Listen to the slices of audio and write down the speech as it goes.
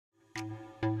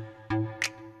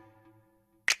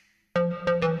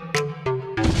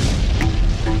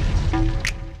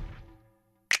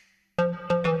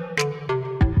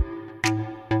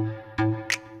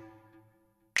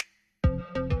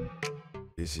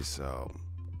This is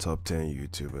top 10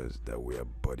 YouTubers that were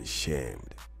body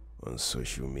shamed on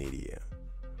social media.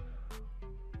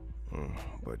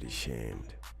 Body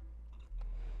shamed.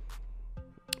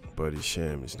 Body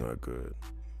shame is not good.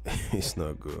 It's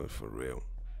not good for real.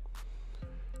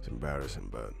 It's embarrassing,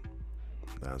 but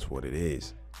that's what it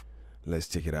is. Let's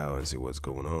check it out and see what's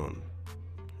going on.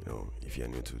 You know, if you're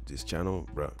new to this channel,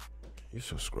 bruh, you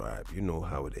subscribe. You know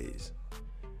how it is.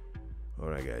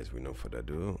 Alright guys, with no further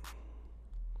ado,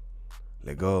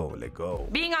 let go.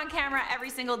 Being on camera every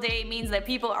single day means that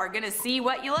people are gonna see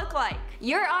what you look like.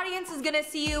 Your audience is gonna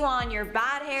see you on your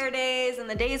bad hair days and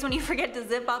the days when you forget to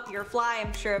zip up your fly.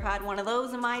 I'm sure I've had one of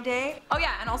those in my day. Oh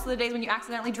yeah, and also the days when you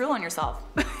accidentally drill on yourself.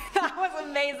 That was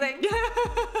amazing.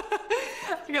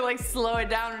 You can like slow it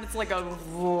down and it's like a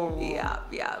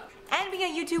yeah. And being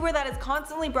a YouTuber that is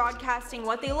constantly broadcasting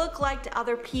what they look like to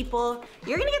other people,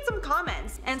 you're gonna get some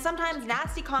comments, and sometimes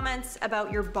nasty comments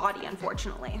about your body,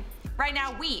 unfortunately. Right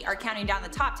now, we are counting down the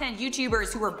top 10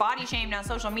 YouTubers who were body shamed on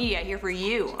social media here for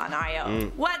you on IO.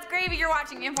 What's gravy? You're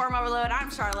watching Inform Overload. I'm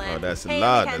Charlotte. Oh, that's a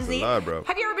lot. Mackenzie. That's a lot, bro.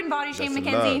 Have you ever been body shamed,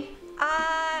 Mackenzie?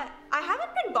 I haven't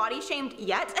been body shamed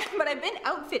yet, but I've been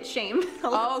outfit shamed.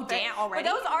 Oh damn, already?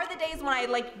 But those are the days when I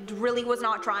like really was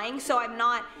not trying, so I'm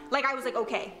not, like I was like,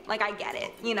 okay, like I get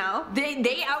it, you know?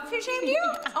 They outfit shamed you?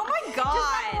 Oh my god.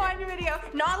 Just like one video.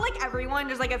 Not like everyone,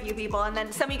 just like a few people, and then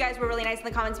some of you guys were really nice in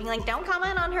the comments being like, don't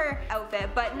comment on her outfit,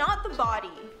 but not the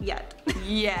body yet.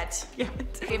 Yet.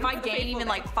 If I gain even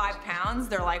like 5 pounds,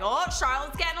 they're like, oh,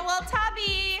 Charlotte's getting a little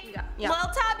tubby. Yeah.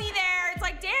 Little tubby there. It's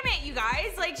like, damn it, you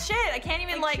guys. Like, shit, I can't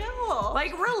even like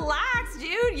relax,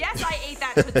 dude. Yes, I ate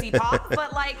that Tootsie Pop,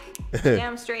 but like,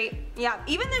 damn straight. Yeah,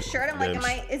 even this shirt, I'm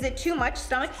like, is it too much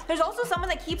stomach? There's also someone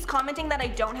that keeps commenting that I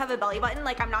don't have a belly button.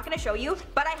 Like, I'm not gonna show you,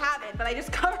 but I have it, but I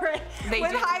just cover it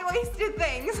with high-waisted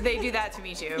things. They do that to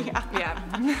me too.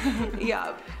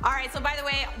 Yeah. All right, so by the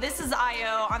way, this is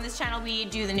IO. On this channel, we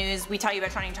do the news. We tell you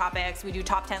about trending topics. We do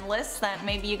top 10 lists that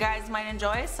maybe you guys might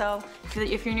enjoy. So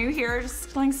if you're new here,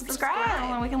 just like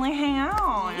subscribe and we can like hang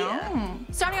out. Yeah.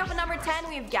 Starting off at number 10,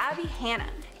 we have Gabby Hanna.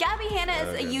 Gabby Hanna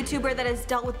is a YouTuber that has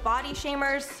dealt with body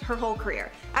shamers her whole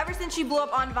career. Ever since she blew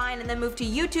up on Vine and then moved to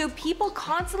YouTube, people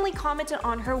constantly commented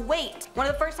on her weight. One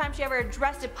of the first times she ever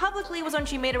addressed it publicly was when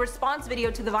she made a response video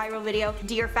to the viral video,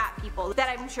 Dear Fat People,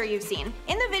 that I'm sure you've seen.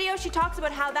 In the video, she talks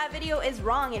about how that video is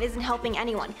wrong and isn't helping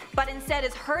anyone, but instead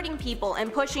is hurting people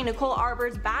and pushing Nicole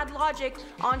Arbour's bad logic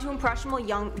onto impressionable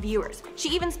young viewers. She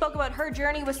even spoke about her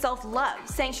journey with self-love,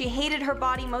 saying she hated her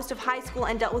body most of high school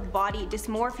and dealt with body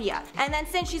dysmorphia. And then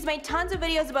since she's made tons of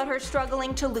videos about her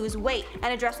struggling to lose weight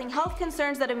and addressing health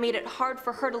concerns that have made it hard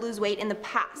for her to lose weight in the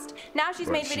past. Now she's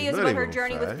made videos about her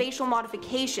journey with facial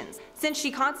modifications, since she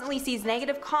constantly sees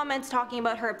negative comments talking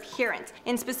about her appearance,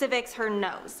 in specifics her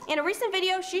nose. In a recent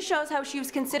video, she shows how she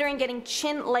was considering getting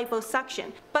chin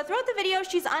liposuction, but throughout the video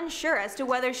she's unsure as to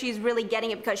whether she's really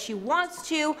getting it because she wants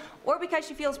to or because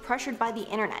she feels pressured by the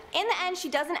internet. In the end, she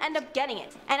doesn't end up getting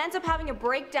it and ends up having a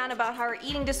breakdown about how her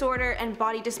eating disorder and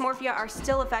body dysmorphia are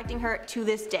still affecting her to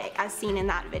this day, as seen in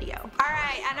that video.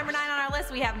 Alright, at number 9 on our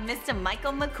list we have Mr.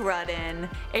 Michael McCrudden.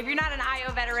 If you're not an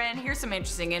IO veteran, here's some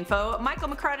interesting info. Michael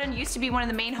McCrudden used to be one of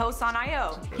the main hosts on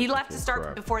IO. He left to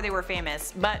start before they were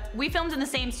famous, but we filmed in the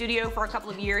same studio for a couple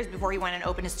of years before he went and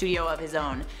opened a studio of his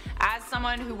own. As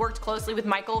someone who worked closely with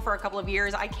Michael for a couple of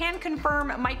years, I can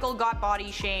confirm Michael got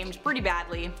body shamed pretty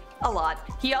badly. A lot.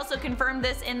 He also confirmed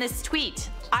this in this tweet.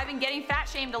 I've been getting fat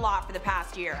shamed a lot for the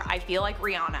past year. I feel like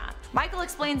Rihanna. Michael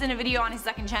explains in a video on his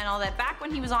second channel that back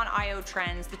when he was on IO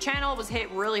Trends, the channel was hit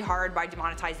really hard by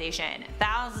demonetization.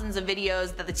 Thousands of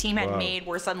videos that the team had made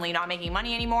were suddenly not making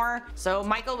money anymore. So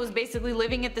Michael was basically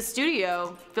living at the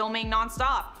studio, filming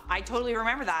nonstop. I totally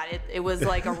remember that. It was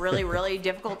like a really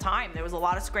difficult time. There was a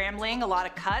lot of scrambling, a lot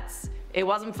of cuts. It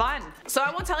wasn't fun. So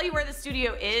I won't tell you where the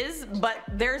studio is, but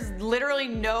there's literally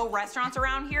no restaurants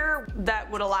around here that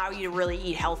would allow you to really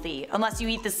eat healthy unless you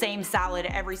eat the same salad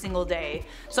every single day.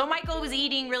 So Michael was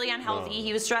eating really unhealthy.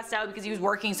 He was stressed out because he was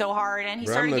working so hard and he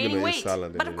started gaining weight.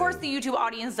 But of course the YouTube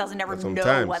audience doesn't ever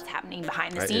know what's happening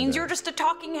behind the scenes. You're just a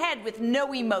talking head with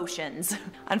no emotions.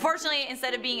 Unfortunately,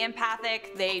 instead of being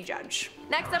empathic, they judge.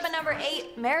 Next up at number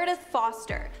 8, Meredith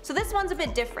Foster. So this one's a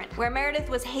bit different, where Meredith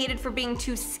was hated for being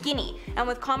too skinny, and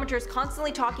with commenters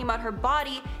constantly talking about her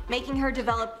body, making her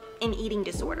develop an eating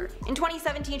disorder. In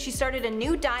 2017, she started a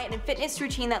new diet and fitness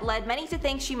routine that led many to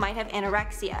think she might have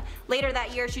anorexia. Later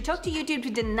that year, she took to YouTube to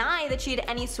deny that she had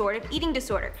any sort of eating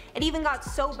disorder. It even got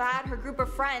so bad, her group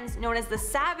of friends, known as the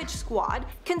Savage Squad,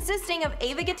 consisting of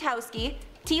Ava Gutowski,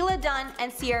 Tila Dunn,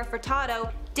 and Sierra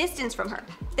Furtado, distance from her.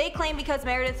 They claim because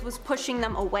Meredith was pushing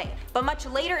them away. But much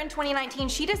later in 2019,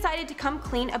 she decided to come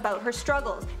clean about her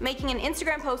struggles, making an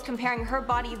Instagram post comparing her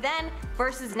body then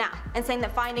versus now, and saying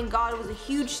that finding God was a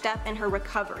huge step in her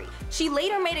recovery. She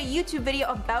later made a YouTube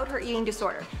video about her eating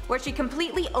disorder, where she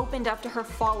completely opened up to her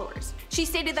followers. She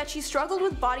stated that she struggled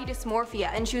with body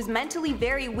dysmorphia and she was mentally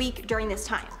very weak during this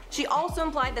time. She also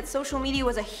implied that social media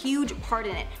was a huge part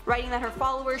in it, writing that her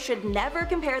followers should never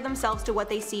compare themselves to what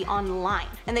they see online,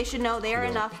 and they should know they are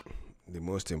enough. The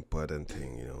most important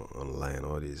thing, you know, online,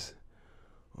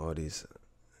 all these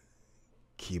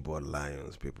keyboard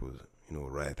lions, people, you know,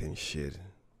 writing shit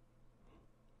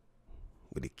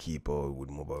with the keyboard, with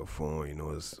mobile phone, you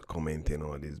know, commenting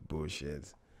all this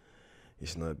bullshit.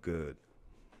 It's not good,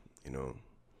 you know.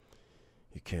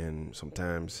 You can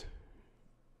sometimes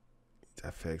it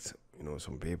affects, you know,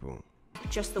 some people.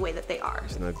 Just the way that they are.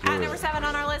 It's not good. At number 7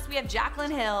 on our list, we have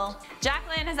Jaclyn Hill.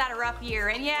 Jaclyn has had a rough year,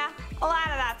 and yeah, a lot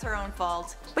of that's her own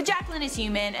fault. But Jaclyn is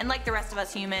human, and like the rest of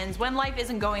us humans, when life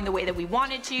isn't going the way that we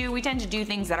want it to, we tend to do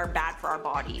things that are bad for our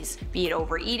bodies. Be it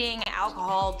overeating,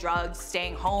 alcohol, drugs,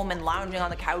 staying home and lounging on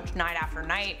the couch night after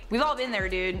night. We've all been there,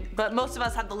 dude, but most of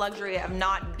us have the luxury of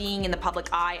not being in the public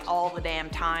eye all the damn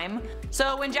time.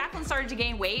 So when Jaclyn started to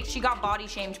gain weight, she got body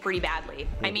shamed pretty badly.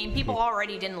 I mean, people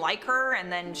already didn't like her,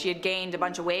 and then she had gained a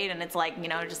bunch of weight, and it's like, you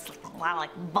know, just a lot of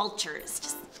like vultures,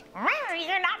 just,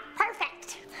 you're not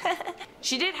perfect.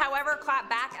 She did, however, clap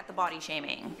back at the body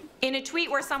shaming. In a tweet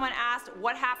where someone asked,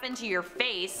 "What happened to your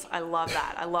face?" I love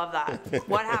that, I love that.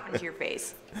 What happened to your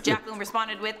face? Jaclyn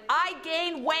responded with, "I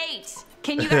gained weight.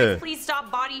 Can you guys please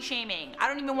stop body shaming? I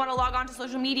don't even want to log on to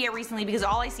social media recently because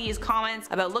all I see is comments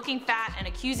about looking fat and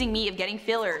accusing me of getting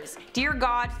fillers. Dear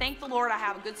God, thank the Lord I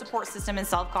have a good support system and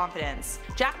self-confidence."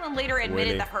 Jaclyn later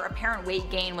admitted that her apparent weight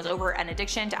gain was over an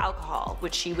addiction to alcohol,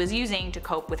 which she was using to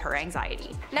cope with her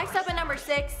anxiety. Next up at number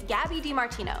 6, Gabby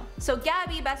DiMartino. So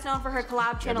Gabby, best known for her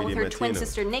collab channel with her twin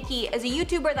sister Nikki, is a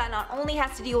YouTuber that not only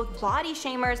has to deal with body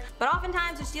shamers, but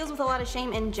oftentimes just deals with a lot of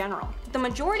shame in general. The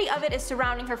majority of it is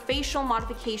surrounding her facial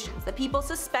modifications that people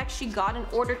suspect she got in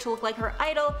order to look like her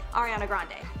idol, Ariana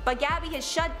Grande. But Gabby has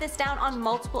shut this down on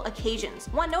multiple occasions.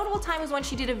 One notable time was when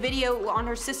she did a video on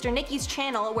her sister Nikki's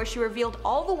channel where she revealed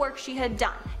all the work she had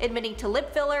done, admitting to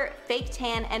lip filler, fake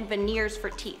tan, and veneers for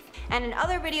teeth. And in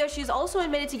other videos, she's also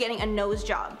admitted to getting a nose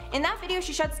job. In that video,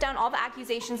 she shuts down all the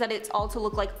accusations that it's all to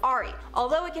look like Ari,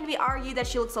 although it can be argued that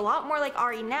she looks a lot more like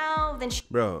Ari now than she—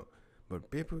 Bro, but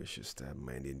people should start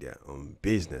minding their own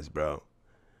business, bro.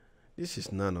 This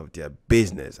is none of their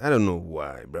business. I don't know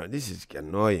why, bro. This is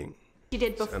annoying. She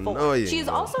did before. She has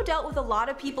also dealt with a lot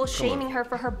of people shaming her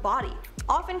for her body,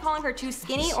 often calling her too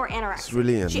skinny or anorexic. It's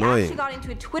really annoying. She actually got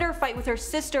into a Twitter fight with her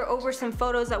sister over some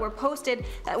photos that were posted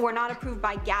that were not approved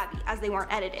by Gabby, as they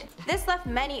weren't edited. This left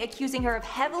many accusing her of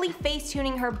heavily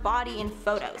face-tuning her body in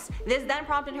photos. This then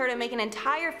prompted her to make an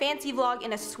entire fancy vlog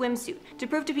in a swimsuit to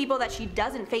prove to people that she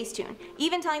doesn't face-tune,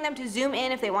 even telling them to zoom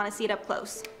in if they want to see it up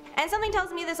close. And something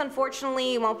tells me this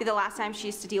unfortunately won't be the last time she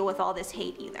has to deal with all this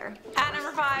hate either. At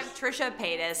number 5, Trisha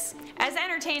Paytas. As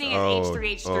entertaining as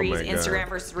H3H3's Instagram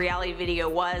versus reality video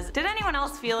was, did anyone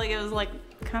else feel like it was like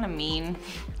kind of mean?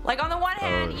 Like on the one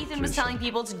hand, Ethan was telling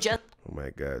people to just— Oh my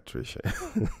God, Trisha.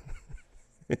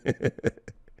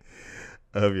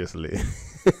 Obviously.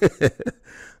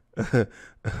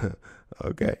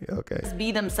 Okay.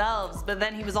 be themselves, but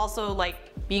then he was also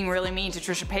like being really mean to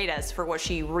Trisha Paytas for what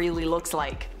she really looks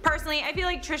like. Personally, I feel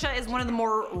like Trisha is one of the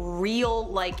more real,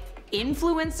 like,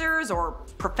 influencers or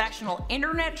professional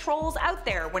internet trolls out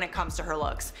there when it comes to her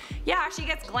looks. Yeah, she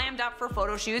gets glammed up for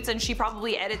photo shoots and she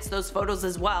probably edits those photos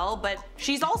as well, but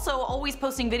she's also always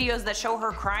posting videos that show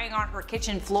her crying on her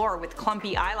kitchen floor with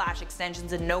clumpy eyelash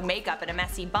extensions and no makeup and a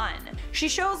messy bun. She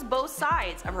shows both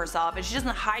sides of herself and she doesn't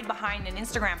hide behind an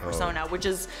Instagram persona, which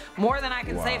is more than I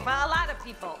can say for a lot of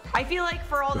people. I feel like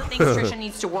for all the things Trisha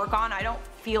needs to work on, I don't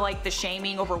feel like the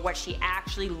shaming over what she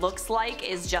actually looks like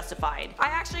is justified. I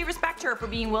actually respect her for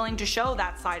being willing to show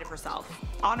that side of herself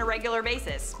on a regular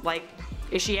basis. Like,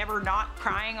 is she ever not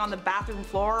crying on the bathroom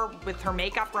floor with her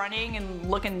makeup running and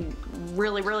looking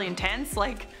really, really intense?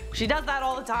 Like, she does that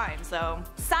all the time, so.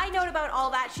 Side note about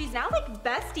all that, she's now like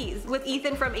besties with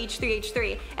Ethan from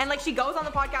H3H3, and like she goes on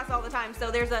the podcast all the time, so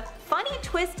there's a funny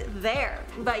twist there.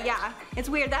 But yeah, it's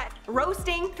weird that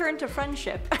roasting turned to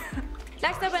friendship.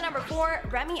 Next up at number 4,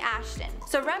 Remy Ashton.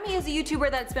 So Remy is a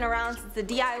YouTuber that's been around since the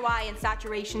DIY and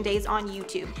saturation days on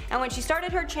YouTube. And when she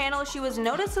started her channel, she was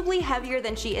noticeably heavier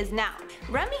than she is now.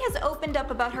 Remy has opened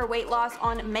up about her weight loss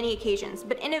on many occasions,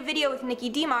 but in a video with Nikki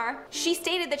Demar, she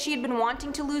stated that she had been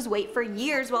wanting to lose weight for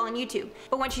years while on YouTube.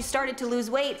 But when she started to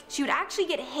lose weight, she would actually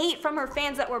get hate from her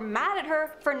fans that were mad at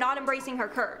her for not embracing her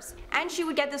curves. And she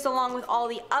would get this along with all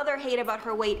the other hate about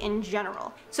her weight in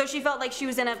general. So she felt like she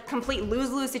was in a complete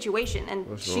lose-lose situation,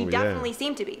 and she definitely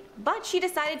seemed to be. But she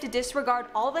decided to disregard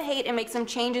all the hate and make some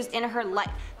changes in her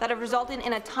life that have resulted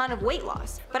in a ton of weight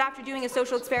loss. But after doing a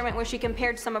social experiment where she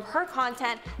compared some of her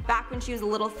content back when she was a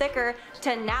little thicker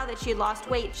to now that she had lost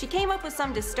weight, she came up with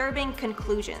some disturbing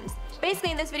conclusions.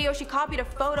 Basically in this video she copied a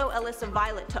photo Alyssa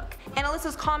Violet took. And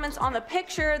Alyssa's comments on the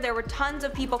picture, there were tons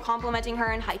of people complimenting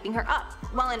her and hyping her up.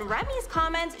 While in Remy's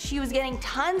comments, she was getting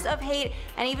tons of hate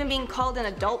and even being called an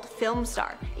adult film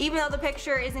star, even though the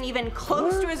picture isn't even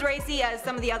close to as racy as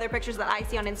some of the other pictures that I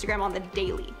see on Instagram on the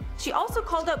daily. She also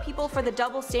called out people for the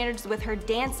double standards with her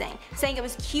dancing, saying it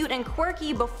was cute and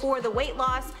quirky before the weight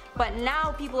loss, but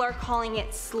now people are calling it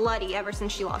slutty ever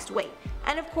since she lost weight.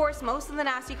 And of course, most of the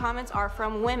nasty comments are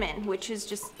from women, which is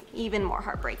just even more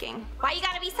heartbreaking. Why you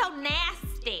gotta be so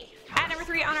nasty? At number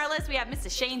 3 on our list, we have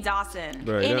Mr. Shane Dawson.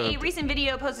 Bro, in a recent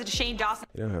video posted to Shane Dawson,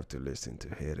 you don't have to listen to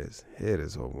haters.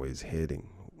 Haters always hating.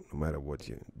 No matter what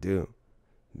you do,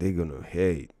 they're gonna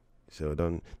hate. So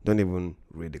don't even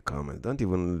read the comments. Don't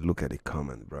even look at the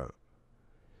comments, bro.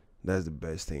 That's the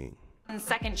best thing.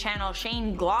 Second channel,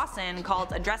 Shane Glosson,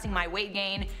 called Addressing My Weight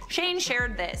Gain. Shane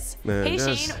shared this. Man, hey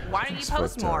Shane, why don't you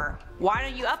post more? Why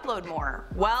don't you upload more?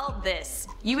 Well, this.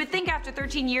 You would think after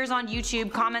 13 years on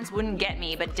YouTube, comments wouldn't get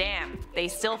me, but damn, they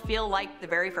still feel like the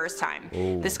very first time.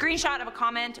 The screenshot of a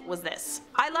comment was this.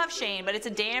 I love Shane, but it's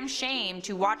a damn shame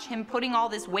to watch him putting all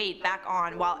this weight back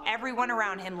on while everyone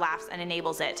around him laughs and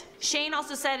enables it. Shane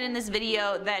also said in this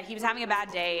video that he was having a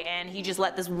bad day and he just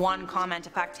let this one comment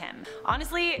affect him.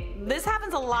 Honestly, this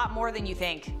happens a lot more than you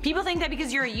think. People think that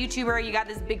because you're a YouTuber, you got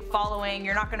this big following,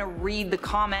 you're not gonna read the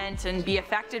comment and be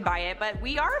affected by it, but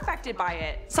we are affected by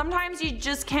it. Sometimes you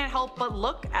just can't help but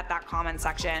look at that comment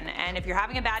section, and if you're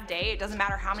having a bad day, it doesn't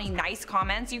matter how many nice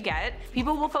comments you get,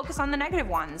 people will focus on the negative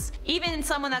ones. Even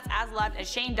someone that's as loved as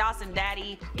Shane Dawson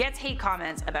Daddy gets hate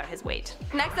comments about his weight.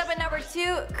 Next up at number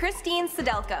 2, Christine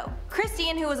Sedelko.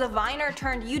 Christine, who is a Viner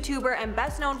turned YouTuber and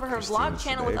best known for her vlog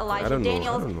channel with Elijah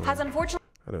Daniels, has unfortunately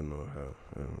I don't know how.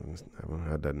 I haven't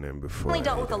heard that name before.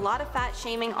 Dealt with a lot of fat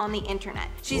shaming on the internet.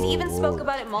 She's even spoke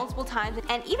about it multiple times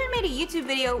and even made a YouTube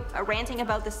video ranting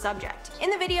about the subject. In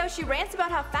the video, she rants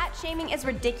about how fat shaming is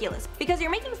ridiculous because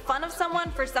you're making fun of someone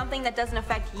for something that doesn't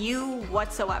affect you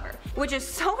whatsoever, which is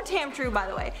so damn true, by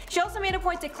the way. She also made a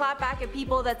point to clap back at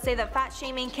people that say that fat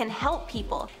shaming can help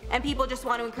people and people just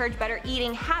want to encourage better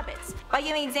eating habits by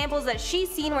giving examples that she's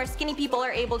seen where skinny people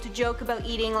are able to joke about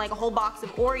eating like a whole box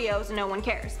of Oreos and no one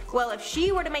cares. Well, if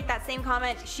she were to make that same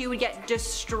comment, she would get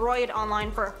destroyed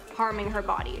online for harming her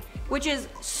body, which is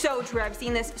so true. I've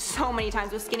seen this so many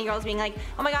times with skinny girls being like,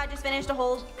 oh my god, I just finished a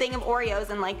whole thing of Oreos,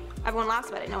 and like everyone laughs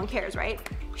about it, no one cares, right?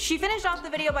 She finished off the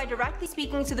video by directly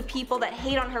speaking to the people that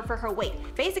hate on her for her weight,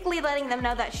 basically letting them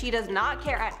know that she does not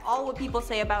care at all what people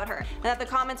say about her, and that the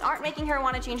comments aren't making her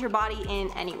want to change her body in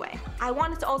any way. I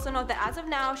wanted to also note that as of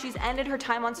now, she's ended her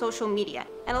time on social media,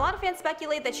 and a lot of fans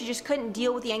speculate that she just couldn't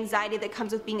deal with the anxiety that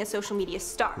comes with being a social media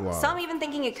star. Wow. Some even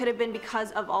thinking it could have been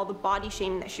because of all the body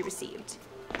shaming that she received.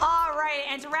 Alright,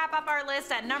 and to wrap up our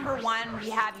list, at number 1, we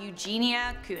have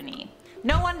Eugenia Cooney.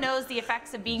 No one knows the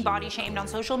effects of being body shamed on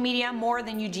social media more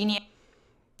than Eugenia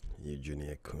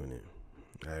Cooney.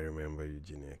 I remember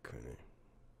Eugenia Cooney.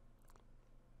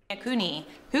 Cooney.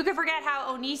 Who could forget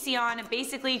how Onision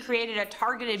basically created a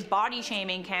targeted body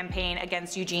shaming campaign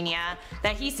against Eugenia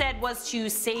that he said was to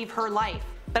save her life.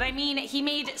 But I mean, he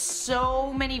made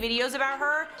so many videos about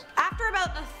her. After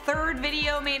about the 3rd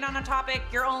video made on a topic,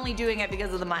 you're only doing it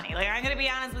because of the money. Like, I'm gonna be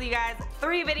honest with you guys,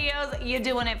 3 videos, you're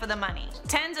doing it for the money.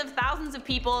 Tens of thousands of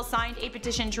people signed a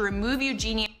petition to remove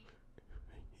Eugenia.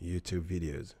 YouTube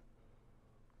videos.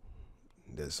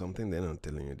 There's something they're not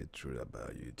telling you the truth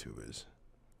about YouTubers.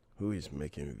 Who is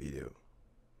making video?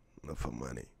 Not for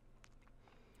money.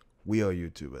 We are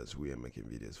YouTubers, we are making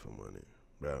videos for money,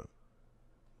 bro.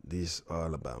 This is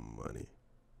all about money.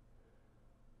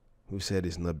 Who said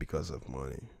it's not because of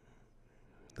money?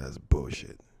 That's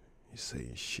bullshit. You're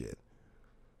saying shit.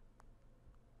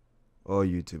 All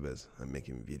YouTubers are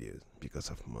making videos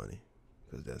because of money.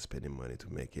 Because they're spending money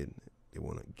to make it. They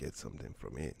want to get something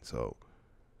from it. So,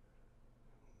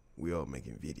 we all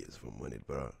making videos for money,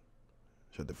 bro.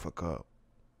 Shut the fuck up.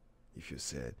 If you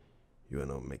said you are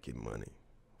not making money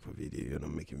for video. You're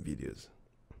not making videos,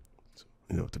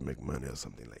 you know, to make money or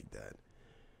something like that.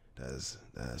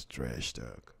 That's trash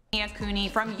talk. Eugenia Cooney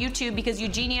from YouTube, because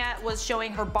Eugenia was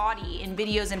showing her body in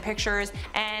videos and pictures,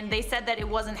 and they said that it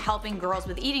wasn't helping girls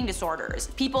with eating disorders.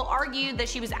 People argued that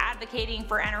she was advocating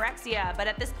for anorexia, but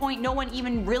at this point no one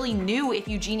even really knew if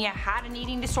Eugenia had an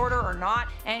eating disorder or not,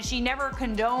 and she never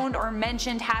condoned or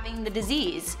mentioned having the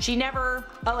disease. She never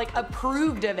like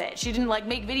approved of it. She didn't like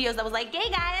make videos that was like,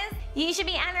 hey guys, you should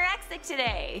be anorexic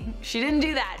today. She didn't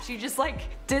do that. She just like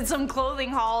did some clothing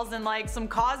hauls and like some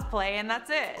cosplay, and that's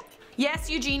it. Yes,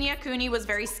 Eugenia Cooney was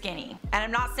very skinny, and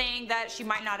I'm not saying that she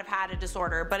might not have had a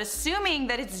disorder, but assuming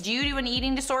that it's due to an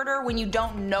eating disorder when you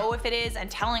don't know if it is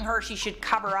and telling her she should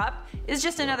cover up is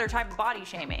just another type of body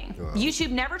shaming.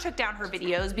 YouTube never took down her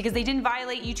videos because they didn't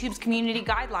violate YouTube's community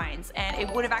guidelines, and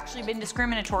it would have actually been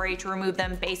discriminatory to remove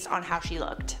them based on how she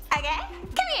looked. Okay,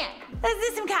 come here, let's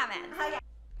do some comments.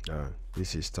 Okay.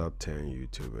 This is top 10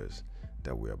 YouTubers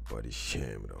that were body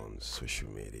shamed on social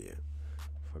media.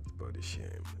 Fuck the body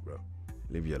shame, bro.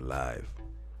 Live your life.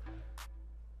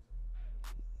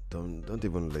 Don't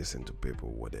even listen to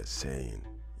people what they're saying.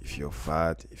 If you're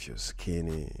fat, if you're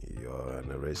skinny, you're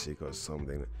anorexic or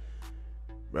something,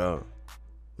 bro,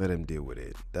 let them deal with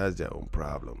it. That's their own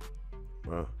problem,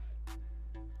 bro.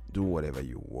 Do whatever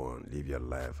you want. Live your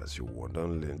life as you want.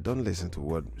 Don't listen to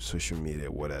what social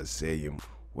media, what they're saying,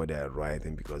 what they're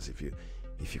writing, because if you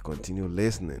continue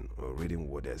listening or reading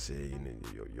what they're saying,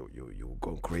 you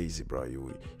go crazy, bro.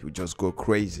 You just go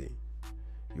crazy.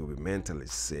 You'll be mentally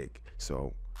sick.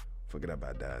 So forget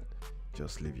about that.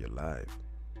 Just live your life.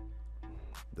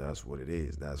 That's what it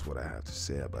is. That's what I have to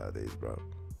say about this, bro.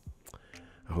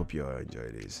 I hope you all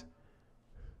enjoy this.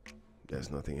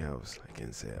 There's nothing else I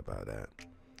can say about that.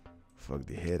 Fuck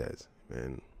the haters,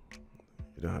 man.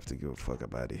 You don't have to give a fuck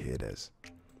about the haters.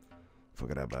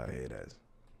 Forget about haters.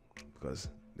 Because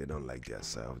they don't like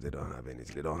themselves, they don't have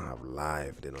anything, they don't have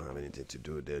life, they don't have anything to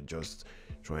do. They're just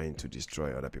trying to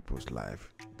destroy other people's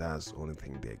life. That's the only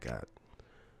thing they got.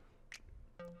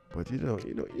 But you're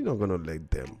not gonna let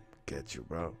them get you,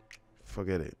 bro.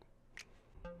 Forget it.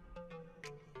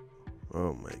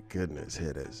 Oh my goodness,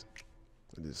 haters.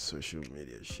 This social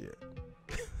media shit.